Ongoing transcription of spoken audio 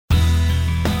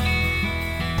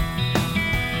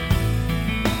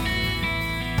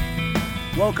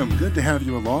welcome. Good to have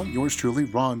you along. Yours truly,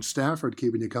 Ron Stafford,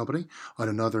 keeping you company on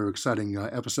another exciting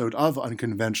episode of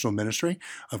Unconventional Ministry.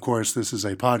 Of course, this is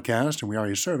a podcast, and we are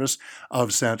a service of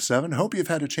Sat7. Hope you've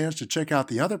had a chance to check out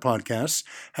the other podcasts.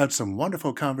 Had some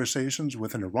wonderful conversations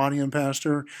with an Iranian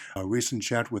pastor, a recent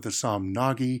chat with Assam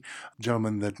Nagi, a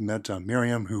gentleman that met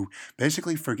Miriam, who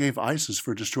basically forgave ISIS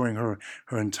for destroying her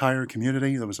entire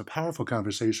community. There was a powerful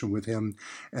conversation with him,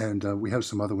 and we have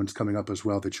some other ones coming up as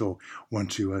well that you'll want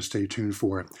to stay tuned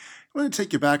for. I want to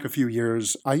take you back a few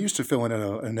years. I used to fill in at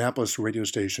an Annapolis radio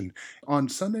station. On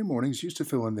Sunday mornings, used to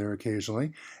fill in there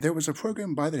occasionally. There was a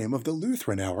program by the name of the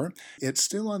Lutheran Hour. It's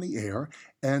still on the air,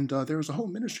 and there's a whole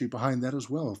ministry behind that as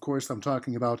well. Of course, I'm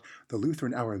talking about the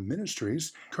Lutheran Hour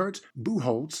Ministries. Kurt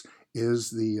Buchholz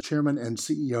is the chairman and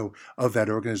CEO of that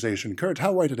organization. Kurt,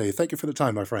 how are you today? Thank you for the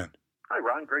time, my friend. Hi,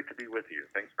 Ron. Great to be with you.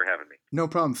 Thanks for having me. No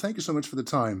problem. Thank you so much for the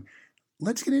time.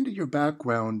 Let's get into your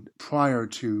background prior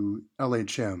to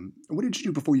LHM. What did you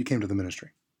do before you came to the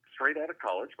ministry? Straight out of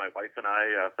college, my wife and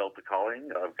I felt the calling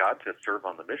of God to serve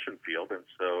on the mission field, and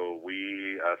so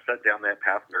we set down that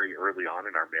path very early on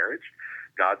in our marriage.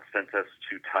 God sent us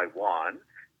to Taiwan,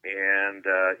 and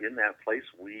in that place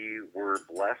we were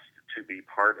blessed to be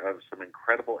part of some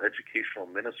incredible educational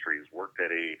ministries. Worked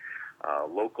at a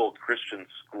local Christian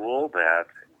school that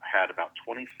had about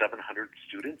 2,700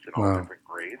 students in all different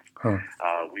grades.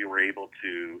 We were able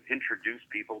to introduce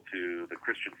people to the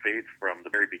Christian faith from the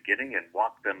very beginning and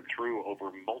walk them through over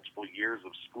multiple years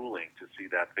of schooling to see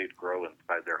that faith grow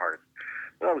inside their hearts.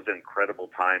 That was an incredible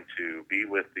time to be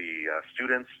with the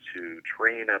students, to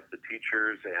train up the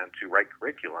teachers, and to write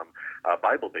curriculum,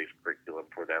 Bible-based curriculum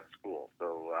for that school.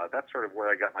 So that's sort of where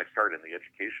I got my start in the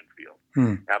education field.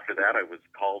 After that, I was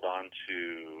called on to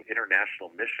international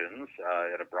missions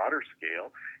at a broader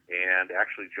scale, and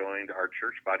actually joined our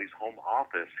church body's home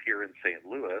office here in St.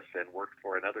 Louis and worked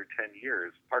for another 10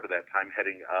 years, part of that time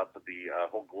heading up the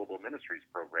whole global ministries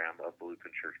program of the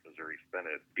Lutheran Church Missouri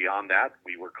Synod. Beyond that,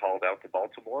 we were called out to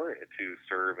Baltimore to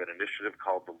serve an initiative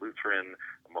called the Lutheran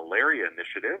Malaria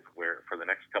Initiative, where for the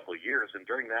next couple of years, and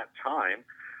during that time,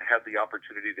 I had the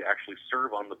opportunity to actually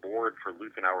serve on the board for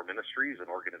Lutheran Hour Ministries, an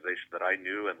organization that I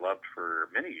knew and loved for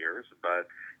many years,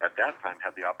 but at that time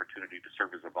had the opportunity to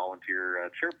serve as a volunteer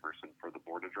chairperson for the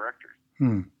board of directors.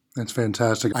 That's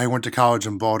fantastic. I went to college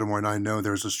in Baltimore, and I know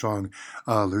there's a strong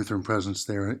Lutheran presence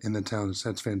there in the town.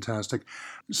 That's fantastic.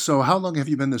 So how long have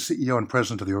you been the CEO and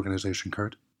president of the organization,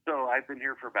 Kurt? So I've been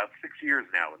here for about 6 years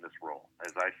now in this role.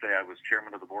 As I say, I was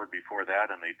chairman of the board before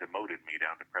that, and they demoted me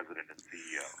down to president and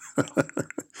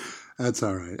CEO. That's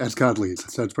all right. That's God leads.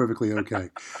 That's perfectly okay.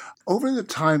 Over the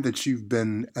time that you've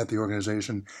been at the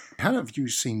organization, how have you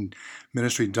seen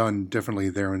ministry done differently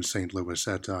there in St. Louis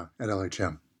at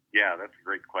LHM? Yeah, that's a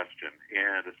great question,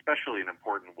 and especially an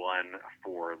important one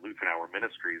for Lutheran Hour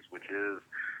Ministries, which is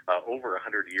over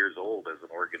 100 years old as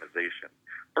an organization.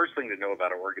 First thing to know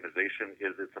about our organization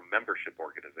is it's a membership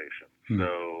organization.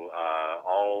 So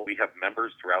we have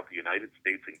members throughout the United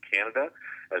States and Canada,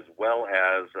 as well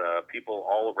as people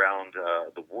all around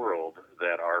the world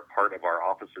that are part of our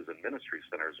offices and ministry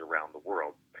centers around the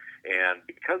world. And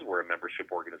because we're a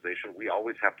membership organization, we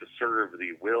always have to serve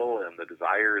the will and the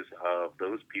desires of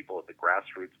those people at the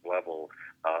grassroots level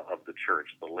of the church,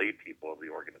 the lay people of the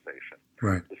organization.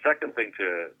 Right. The second thing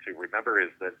to remember is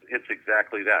that it's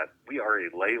exactly that. We are a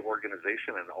lay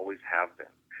organization and always have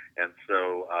been. And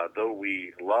so though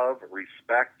we love,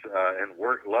 respect, and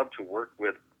love to work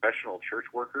with professional church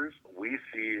workers, we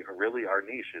see really our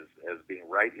niche as being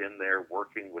right in there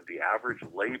working with the average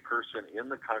lay person in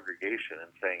the congregation and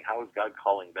saying, how is God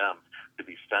calling them to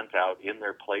be sent out in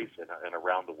their place and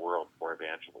around the world for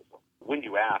evangelism? When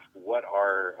you ask what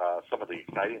are some of the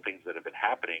exciting things that have been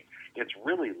happening, it's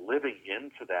really living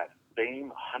into that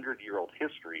same 100-year-old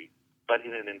history, but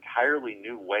in an entirely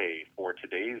new way for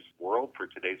today's world, for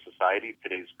today's society,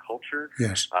 today's culture,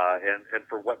 yes, and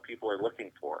for what people are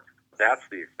looking for. That's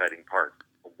the exciting part.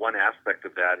 One aspect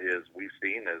of that is we've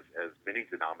seen, as many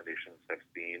denominations have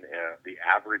seen, the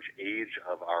average age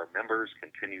of our members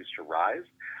continues to rise.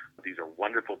 These are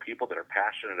wonderful people that are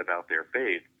passionate about their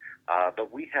faith,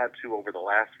 but we had to, over the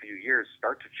last few years,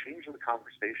 start to change the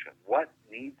conversation. What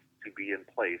needs to be in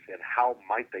place, and how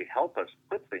might they help us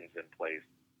put things in place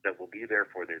that will be there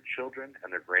for their children and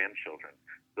their grandchildren,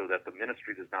 so that the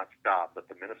ministry does not stop, but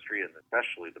the ministry, and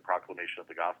especially the proclamation of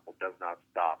the gospel, does not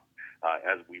stop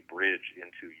as we bridge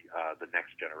into the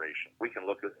next generation. We can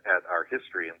look at our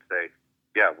history and say,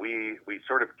 yeah, we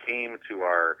sort of came to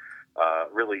our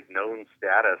really known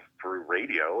status through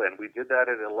radio, and we did that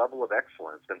at a level of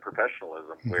excellence and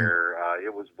professionalism where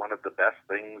it was one of the best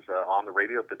things on the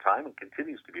radio at the time and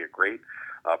continues to be a great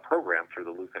program through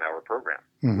the Lutheran Hour program.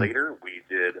 Later, we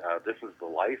did This Is the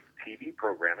Life TV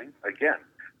programming. Again,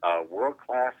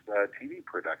 world-class TV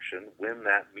production when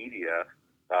that media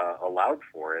allowed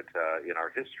for it in our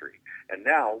history. And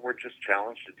now we're just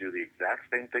challenged to do the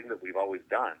exact same thing that we've always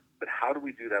done. But how do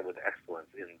we do that with excellence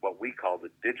in what we call the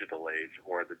digital age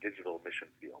or the digital mission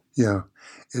field? Yeah.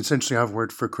 It's interesting. I've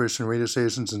worked for Christian radio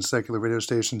stations and secular radio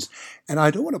stations, and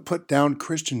I don't want to put down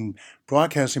Christian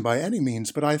broadcasting by any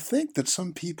means, but I think that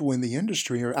some people in the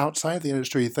industry or outside the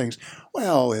industry thinks,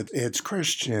 well, it's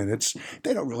Christian.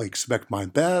 They don't really expect my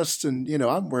best. And,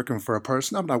 I'm working for a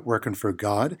person. I'm not working for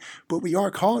God, but we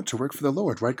are called to work for the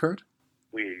Lord. Right, Kurt?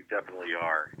 We definitely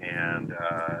are. And,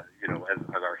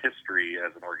 as our history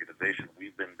as an organization,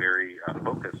 we've been very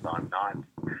focused on not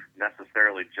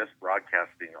necessarily just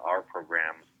broadcasting our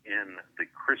programs in the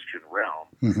Christian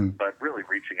realm, but really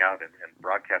reaching out and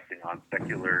broadcasting on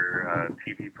secular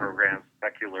TV programs,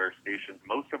 secular stations.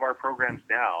 Most of our programs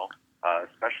now,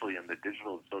 especially in the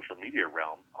digital and social media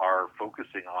realm, are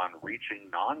focusing on reaching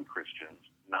non-Christians,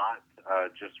 not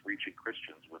just reaching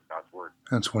Christians with God's Word.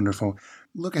 That's wonderful.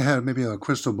 Look ahead, maybe a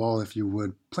crystal ball, if you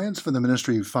would. Plans for the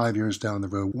ministry 5 years down the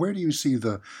road. Where do you see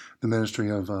the ministry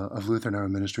of Lutheran Hour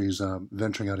Ministries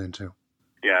venturing out into?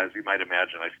 Yeah, as you might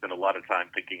imagine, I spend a lot of time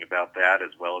thinking about that, as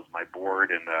well as my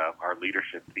board and our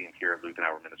leadership team here at Lutheran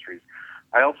Hour Ministries.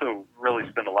 I also really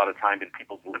spend a lot of time in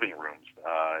people's living rooms,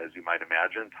 as you might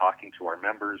imagine, talking to our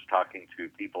members, talking to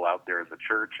people out there in the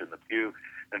church, in the pew,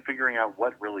 and figuring out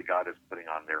what really God is putting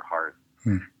on their heart.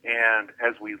 And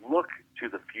as we look to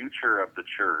the future of the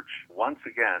church, once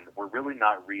again, we're really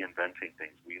not reinventing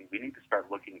things. We need to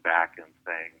start looking back and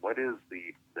saying, what is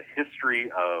the history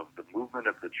of the movement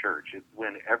of the church? It's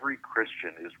when every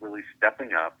Christian is really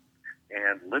stepping up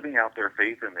and living out their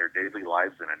faith in their daily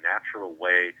lives in a natural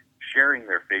way, sharing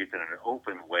their faith in an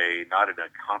open way, not in a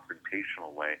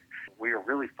confrontational way. We are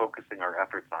really focusing our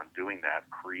efforts on doing that,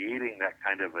 creating that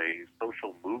kind of a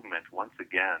social movement once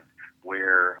again,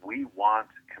 where we want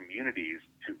communities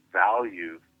to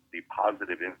value the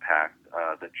positive impact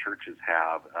that churches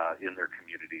have in their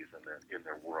communities and in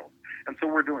their world. And so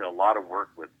we're doing a lot of work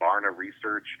with Barna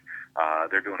Research.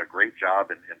 They're doing a great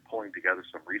job in pulling together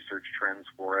some research trends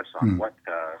for us on what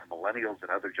millennials and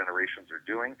other generations are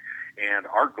doing. And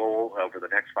our goal over the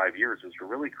next 5 years is to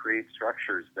really create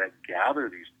structures that gather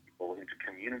these people into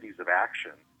communities of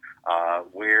action,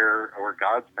 where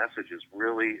God's message is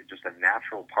really just a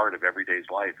natural part of everyday's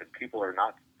life, and people are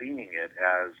not seeing it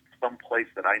as some place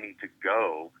that I need to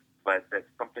go, but that's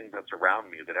something that's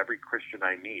around me, that every Christian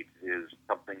I meet is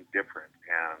something different,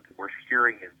 and we're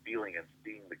hearing and feeling and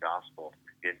seeing the gospel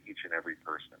in each and every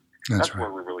person. That's right.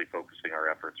 Where we're really focusing our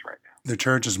efforts right now. The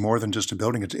church is more than just a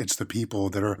building. It's the people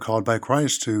that are called by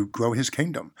Christ to grow his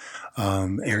kingdom.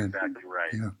 You're exactly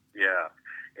right. Yeah.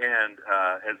 And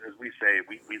as we say,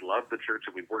 we love the church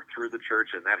and we work through the church,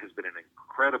 and that has been an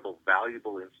incredible,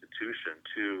 valuable institution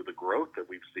to the growth that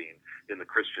we've seen in the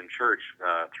Christian church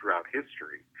throughout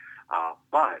history.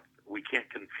 But we can't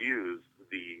confuse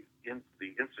the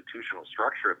institutional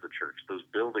structure of the church, those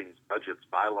buildings, budgets,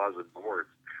 bylaws, and boards.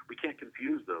 We can't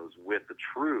confuse those with the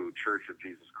true Church of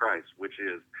Jesus Christ, which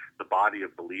is the body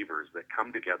of believers that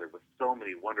come together with so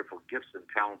many wonderful gifts and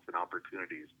talents and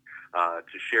opportunities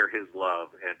to share his love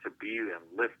and to be and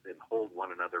lift and hold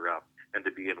one another up and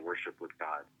to be in worship with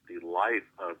God. The life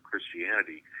of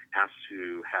Christianity has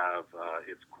to have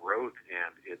its growth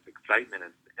and its excitement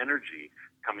and energy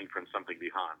coming from something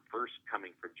beyond, first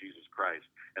coming from Jesus Christ,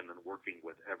 and then working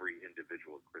with every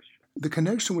individual Christian. The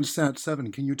connection with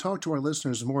SAT7, can you talk to our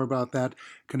listeners more about that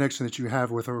connection that you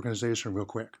have with our organization real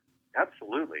quick?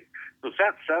 Absolutely. So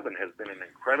SAT7 has been an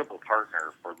incredible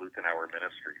partner for Lutheran Hour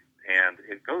Ministries, and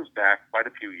it goes back quite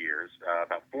a few years.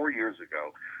 About 4 years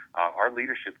ago, our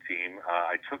leadership team,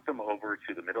 I took them over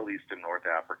to the Middle East and North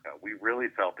Africa. We really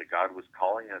felt that God was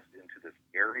calling us into this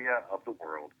area of the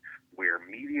world where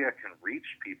media can reach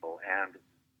people and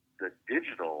the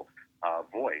digital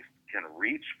voice can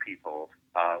reach people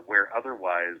where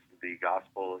otherwise the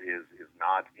gospel is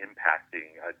not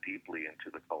impacting deeply into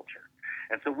the culture.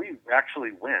 And so we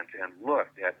actually went and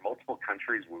looked at multiple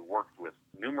countries. We worked with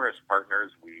numerous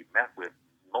partners. We met with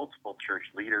multiple church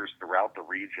leaders throughout the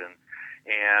region.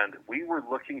 And we were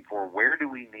looking for where do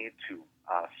we need to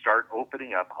start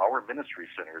opening up our ministry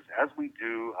centers as we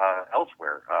do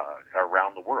elsewhere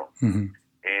around the world. Mm-hmm.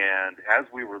 And as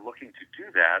we were looking to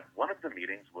do that, one of the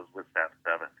meetings was with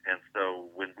SAT7. And so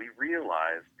when we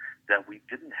realized that we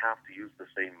didn't have to use the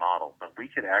same model, but we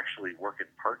could actually work in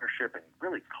partnership and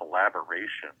really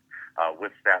collaboration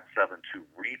with SAT7 to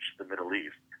reach the Middle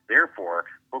East. Therefore,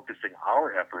 focusing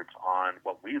our efforts on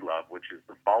what we love, which is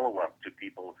the follow-up to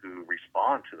people who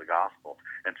respond to the gospel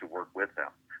and to work with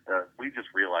them. We just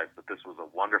realized that this was a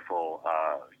wonderful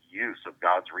use of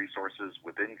God's resources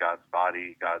within God's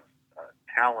body, God's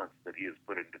talents that he has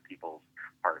put into people's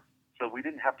hearts. So we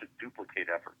didn't have to duplicate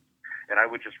efforts. And I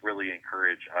would just really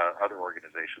encourage other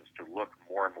organizations to look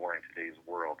more and more in today's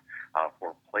world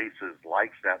for places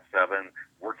like SAT7,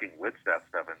 working with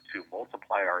SAT7 to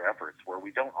multiply our efforts where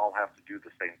we don't all have to do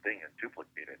the same thing and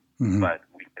duplicate it, but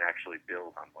we can actually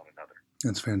build on one another.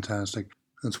 That's fantastic.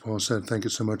 That's well said. Thank you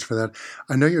so much for that.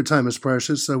 I know your time is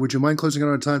precious. Would you mind closing out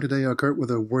our time today, Kurt,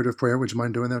 with a word of prayer? Would you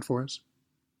mind doing that for us?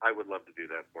 I would love to do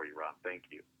that for you, Ron.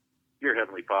 Thank you. Dear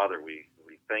Heavenly Father, we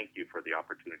thank you for the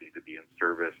opportunity to be in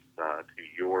service to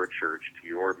your church, to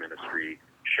your ministry,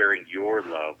 sharing your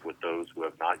love with those who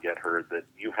have not yet heard, that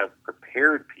you have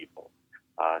prepared people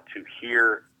to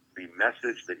hear the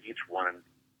message that each one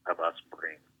of us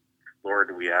brings.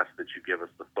 Lord, we ask that you give us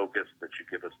the focus, that you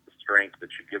give us the strength,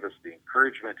 that you give us the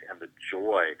encouragement and the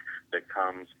joy that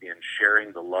comes in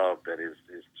sharing the love that is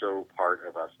so part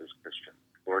of us as Christians.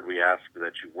 Lord, we ask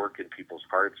that you work in people's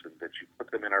hearts and that you put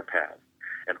them in our paths.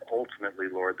 And ultimately,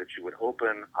 Lord, that you would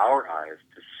open our eyes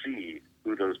to see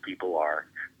who those people are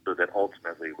so that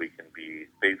ultimately we can be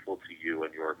faithful to you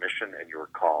and your mission and your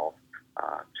call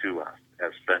to us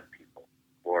as sent people.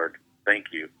 Lord,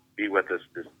 thank you. Be with us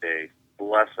this day.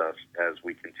 Bless us as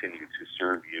we continue to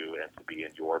serve you and to be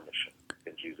in your mission.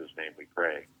 In Jesus' name we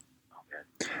pray. Amen.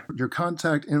 Your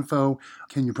contact info,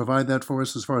 can you provide that for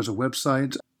us as far as a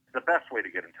website? The best way to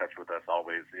get in touch with us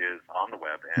always is on the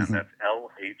web, and that's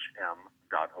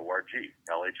lhm.org,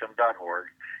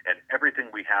 and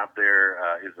everything we have there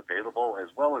is available, as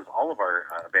well as all of our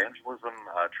evangelism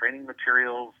training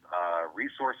materials,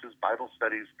 resources, Bible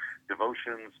studies,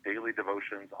 devotions, daily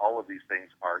devotions. All of these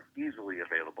things are easily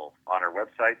available on our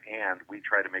website, and we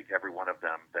try to make every one of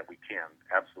them that we can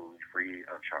absolutely free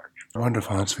of charge.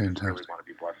 Wonderful. That's fantastic. We really want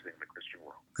to be blessing the Christian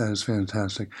world. That is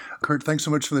fantastic. Kurt, thanks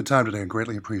so much for the time today. I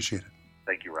greatly appreciate it.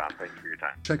 Thank you, Ron. Thank you for your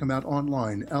time. Check them out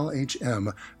online,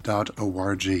 lhm.org.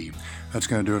 That's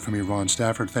going to do it for me, Ron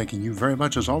Stafford. Thanking you very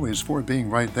much, as always, for being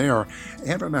right there.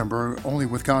 And remember, only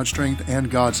with God's strength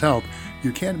and God's help,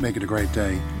 you can make it a great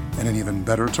day and an even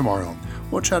better tomorrow.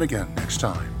 We'll chat again next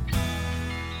time.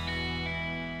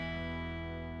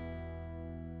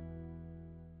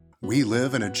 We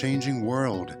live in a changing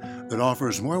world that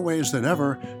offers more ways than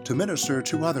ever to minister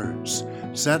to others.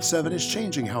 SAT7 is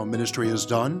changing how ministry is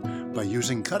done by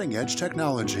using cutting-edge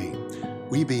technology.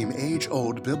 We beam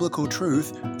age-old biblical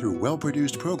truth through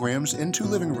well-produced programs into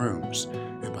living rooms.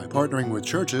 And by partnering with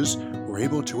churches, we're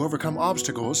able to overcome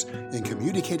obstacles in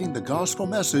communicating the gospel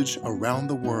message around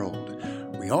the world.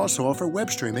 We also offer web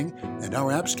streaming, and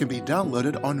our apps can be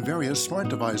downloaded on various smart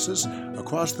devices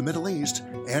across the Middle East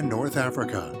and North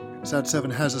Africa.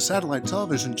 SAT7 has a satellite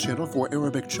television channel for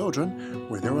Arabic children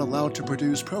where they're allowed to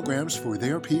produce programs for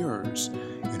their peers.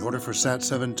 In order for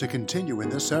SAT7 to continue in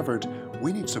this effort,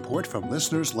 we need support from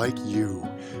listeners like you.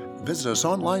 Visit us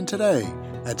online today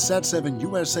at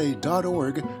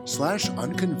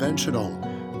sat7usa.org/unconventional.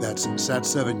 That's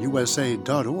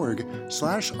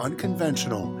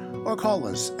sat7usa.org/unconventional. Or call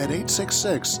us at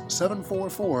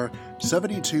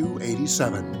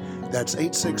 866-744-7287. That's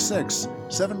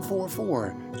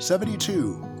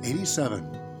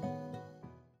 866-744-7287.